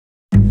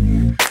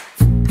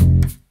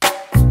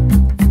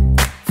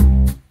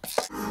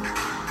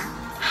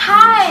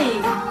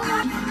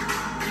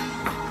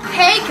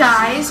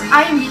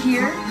I am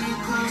here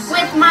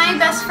with my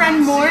best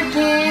friend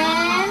Morgan.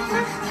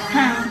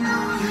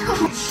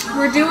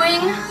 We're doing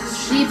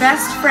the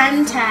best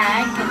friend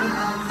tag.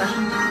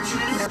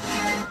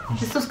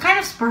 This was kind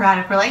of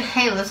sporadic. We're like,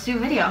 hey, let's do a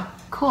video.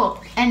 Cool.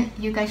 And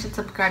you guys should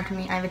subscribe to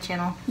me. I have a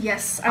channel.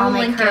 Yes, I will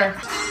link her.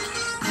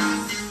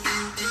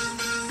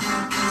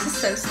 This is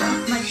so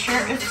stuff. My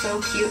shirt is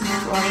so cute.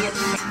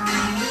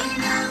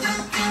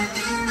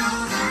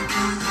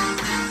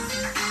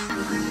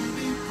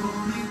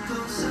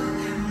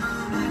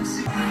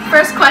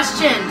 First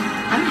question.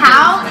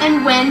 How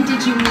and when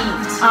did you meet?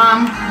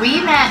 We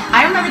met,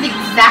 I remember the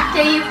exact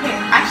day you came.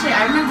 Actually,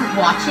 I remember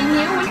watching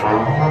you.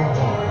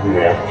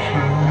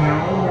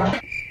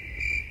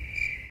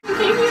 You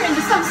came here and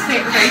this sounds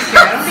very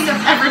scary. I don't think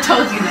I've ever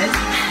told you this.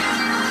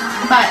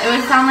 But it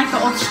would sound like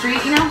the old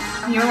street, you know?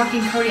 You were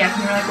walking Kodiak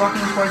and you were like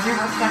walking towards your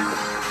house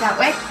that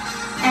way.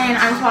 And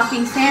I was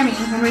walking Sammy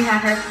when we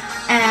had her.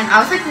 And I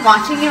was like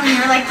watching you and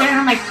you were like there and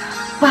I'm like,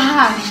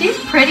 wow, she's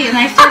pretty. And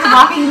I started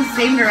walking in the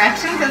same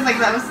direction because like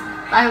I was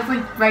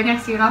like right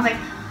next to you and I was like,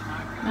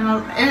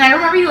 and I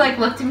remember you like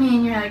looked at me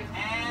and you're like,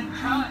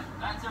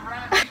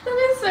 That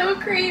is so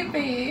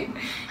creepy.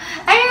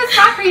 I mean, it's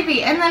not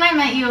creepy. And then I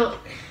met you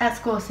at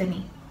school with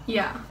Sydney.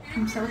 Yeah.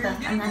 I'm so with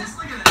us. And then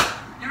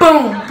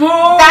boom,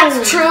 boom.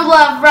 That's true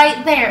love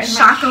right there.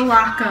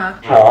 Shakalaka.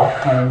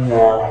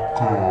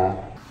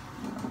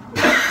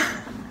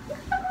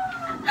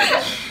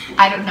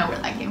 I don't know where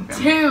that came from.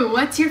 2.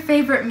 What's your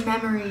favorite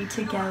memory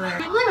together?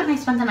 Probably when I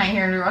spent the night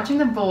here and we were watching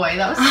The Boy.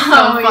 That was so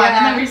fun. Yeah.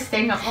 And then we were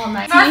staying up all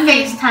night. Our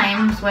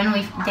FaceTimes when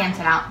we dance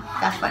it out.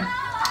 That's fun.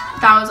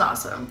 That was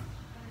awesome.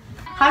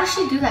 How does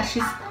she do that?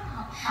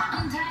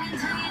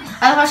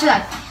 I love how she's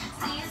like,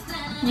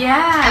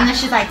 yeah. and then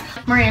she's like,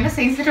 Miranda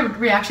sings in a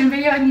reaction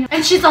video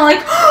and she's all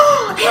like,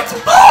 oh, it's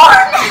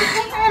born!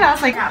 And I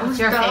was like, what's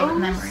your favorite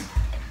memory?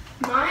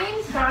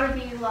 Mine's gotta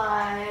be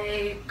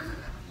like...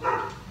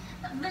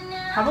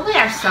 Probably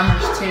our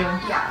summers too.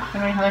 Yeah.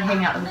 When we would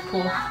hang out in the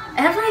pool.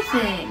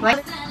 Everything.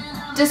 Like,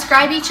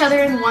 describe each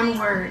other in one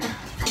word.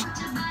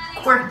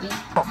 quirky.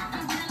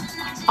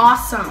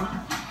 Awesome.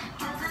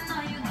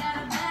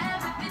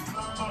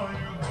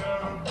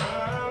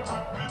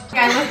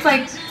 I looked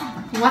like,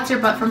 what's her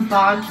butt from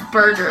Bob's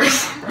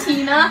Burgers?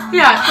 Tina?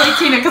 Yeah, it's like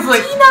Tina, because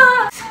like...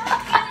 Tina!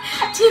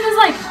 Tina's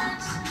like,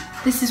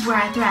 this is where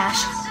I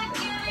thrash.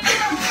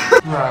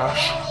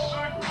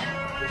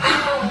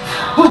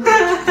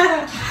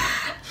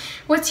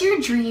 What's your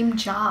dream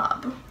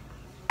job?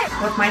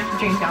 What's my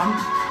dream job?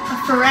 A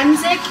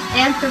forensic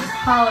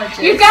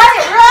anthropologist. You got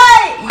it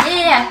right!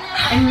 Yeah!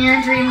 And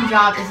your dream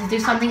job is to do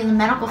something in the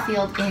medical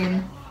field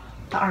in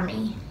the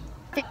army.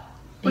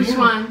 Which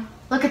one?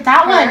 Look at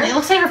that one. It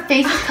looks like her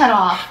face is cut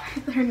off.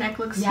 Her neck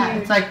looks Yeah,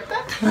 huge. it's like...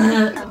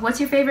 What's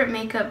your favorite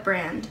makeup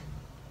brand?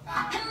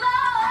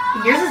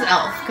 Yours is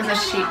e.l.f. because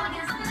that's cheap.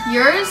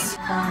 Yours?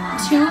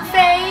 Too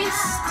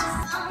Faced.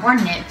 Or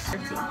NYX.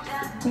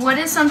 What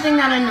is something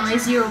that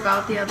annoys you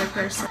about the other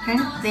person? I'm trying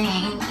to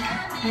think.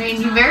 I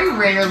mean, you very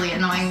rarely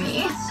annoy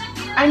me.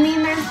 I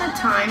mean, there's the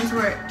times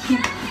where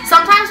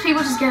sometimes people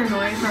just get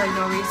annoying for like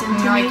no reason.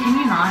 You're like, can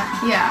you not?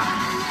 Yeah.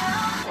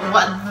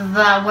 What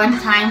the one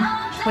time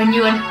when I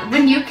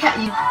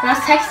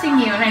was texting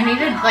you and I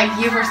needed like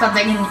you for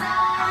something and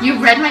you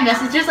read my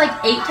messages like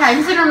 8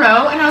 times in a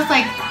row and I was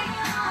like,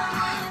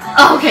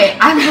 oh, okay,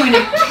 I'm going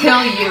to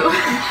kill you.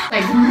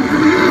 Like.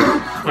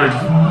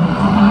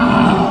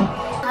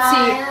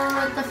 See,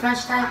 the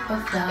fresh type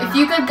of if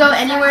you could go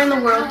anywhere in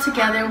the world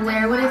together,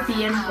 where would it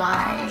be and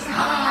why?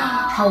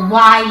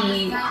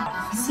 Hawaii.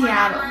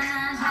 Seattle.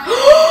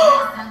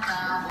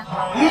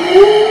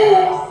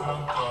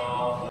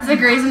 It's a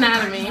Grey's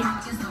Anatomy.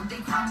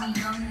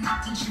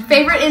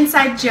 Favorite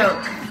inside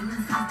joke?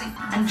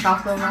 And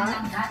chocolate rock.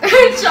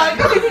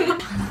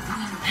 Chocolate.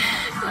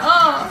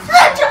 Oh.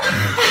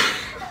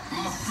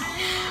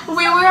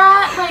 We were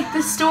at like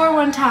the store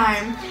one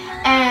time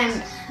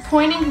and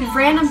pointing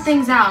random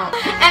things out,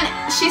 and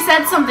she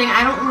said something,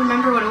 I don't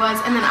remember what it was,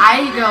 and then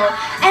I go,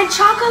 and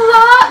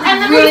chocolate, and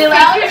then really we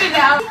figured it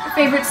out.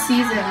 Favorite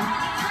season?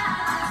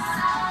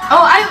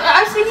 Oh,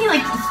 I was thinking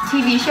like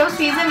TV show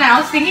season, and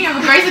I was thinking of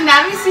a Grey's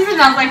Anatomy season,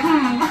 and I was like,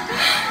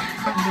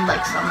 I do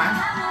like summer.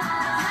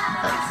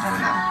 Like, I don't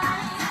know.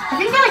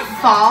 I think I like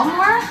fall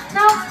more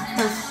now,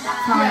 because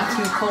it's not like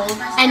too cold.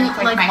 And it's,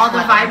 like nice all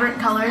the weather. vibrant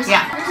colors?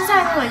 Yeah. It's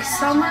either like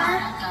summer,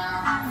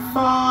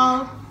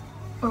 fall,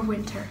 or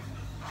winter.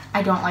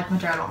 I don't like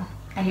winter at all.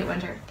 I hate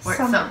winter.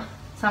 Summer.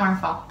 Summer and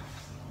fall.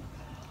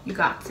 You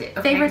got it.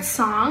 Okay. Favorite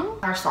song?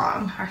 Our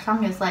song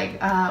is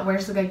like,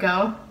 Where's the Good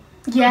Go?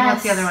 Yes.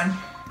 What's the other one?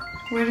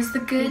 Where does the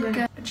good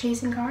go?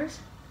 Chasing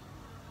Cars?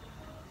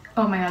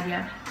 Oh my god,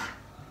 yeah.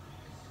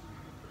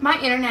 My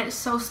internet is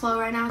so slow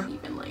right now. I'm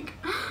even like...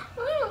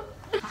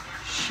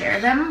 Share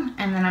them,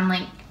 and then I'm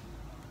like,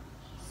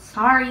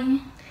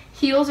 sorry.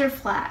 Heels or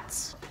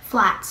flats?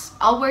 Flats.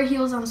 I'll wear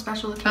heels on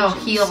special occasions. Oh,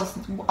 heels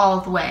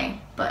all the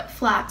way. But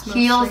flats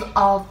mostly. Heels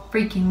all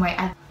freaking way.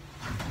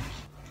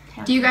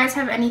 Do you guys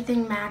have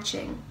anything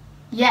matching?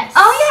 Yes.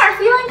 Oh yeah, our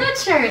Feeling Good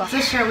shirt.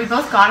 This shirt, we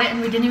both got it and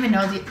we didn't even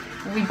know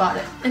we bought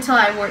it. Until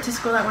I wore it to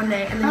school that one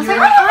day. And then I was you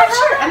like, were oh, that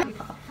shirt.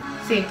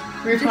 See,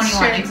 we were This 21,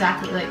 shirt.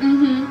 exactly. Like,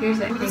 here's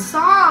it. the song.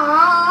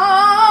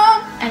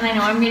 And I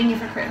know I'm getting you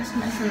for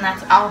Christmas, and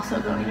that's also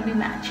going to be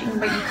matching,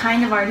 but you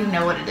kind of already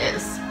know what it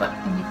is, but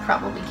you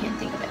probably can't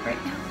think of it right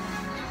now.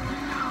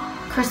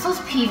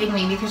 Crystal's peeving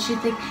me because she's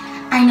like,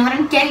 I know what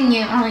I'm getting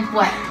you. And I'm like,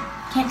 what?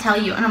 Can't tell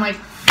you. And I'm like,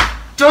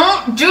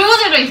 don't do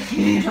that. I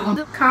hate them.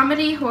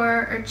 Comedy,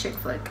 horror, or chick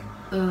flick?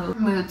 Ooh,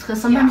 moods,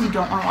 because sometimes you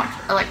don't want to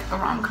watch like a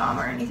rom-com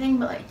or anything,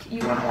 but like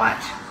you want to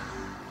watch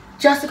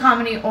just a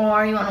comedy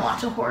or you want to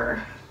watch a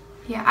horror.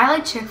 Yeah, I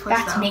like chick flicks.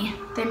 That's though. me.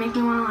 They make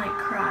me want to like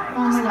cry. Oh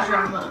my Just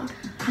God. drama.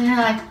 And you're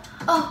like,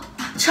 oh,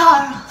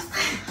 Charles,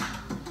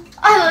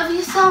 I love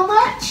you so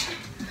much,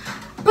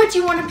 but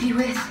you want to be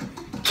with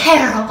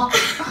Carol.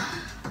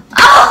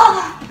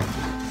 Oh!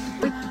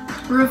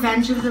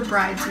 Revenge of the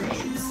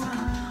Bridesmaids.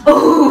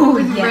 Oh,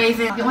 With yes.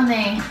 Raven. When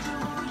they,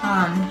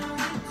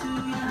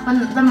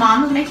 when the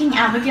mom was making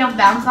Abigail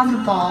bounce on the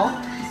ball,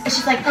 and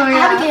she's like, Oh,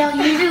 yeah. Abigail,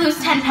 you need to lose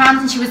 10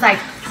 pounds, and she was like,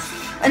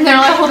 and they're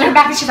like holding her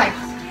back, and she's like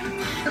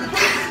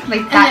And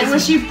that then when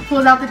is she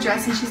pulls out the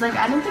dress and she's like,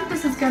 I don't think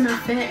this is gonna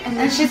fit. And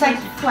then And she's like,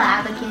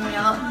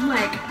 Abigail. I'm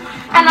like,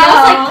 and I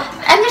was like,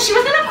 and then she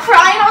was gonna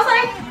cry, and I was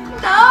like,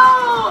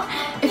 no.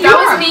 If You that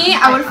are- was me,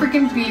 I would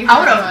freaking beat her. I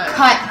would have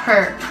cut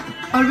her.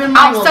 I would have been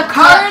I like, will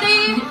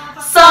Security.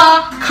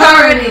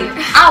 Security.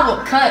 I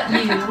will cut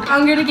you.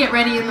 I'm gonna get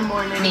ready in the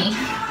morning. Me.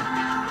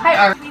 Hi,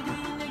 Ar.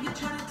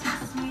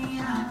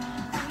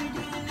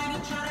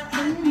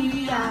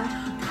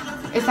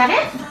 Is that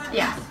it?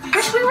 Yeah. I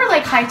wish we were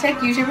like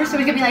high-tech YouTubers so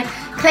we could be like,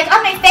 click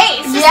on my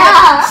face.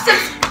 Yeah.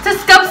 To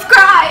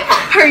subscribe.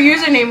 Her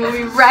username will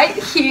be right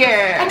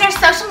here. And their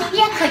social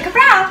media, click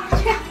around.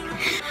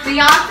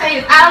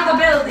 Beyonce is out of the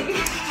building.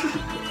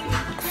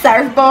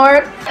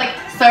 Surfboard. Like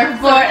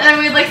surfboard, and then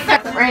we'd like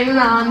Raining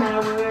on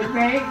that wood,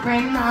 right?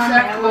 Raining on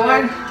that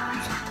surfboard.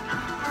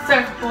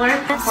 wood.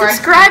 Surfboard.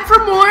 Subscribe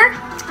for more.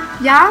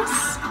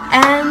 Yes.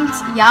 And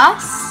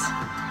yes.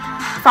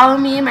 Follow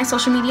me in my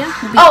social media.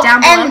 It'll be down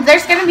below. And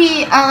there's gonna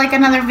be like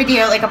another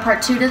video, like a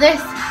part 2 to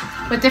this,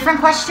 with different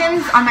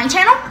questions on my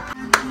channel.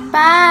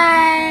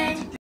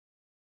 Bye.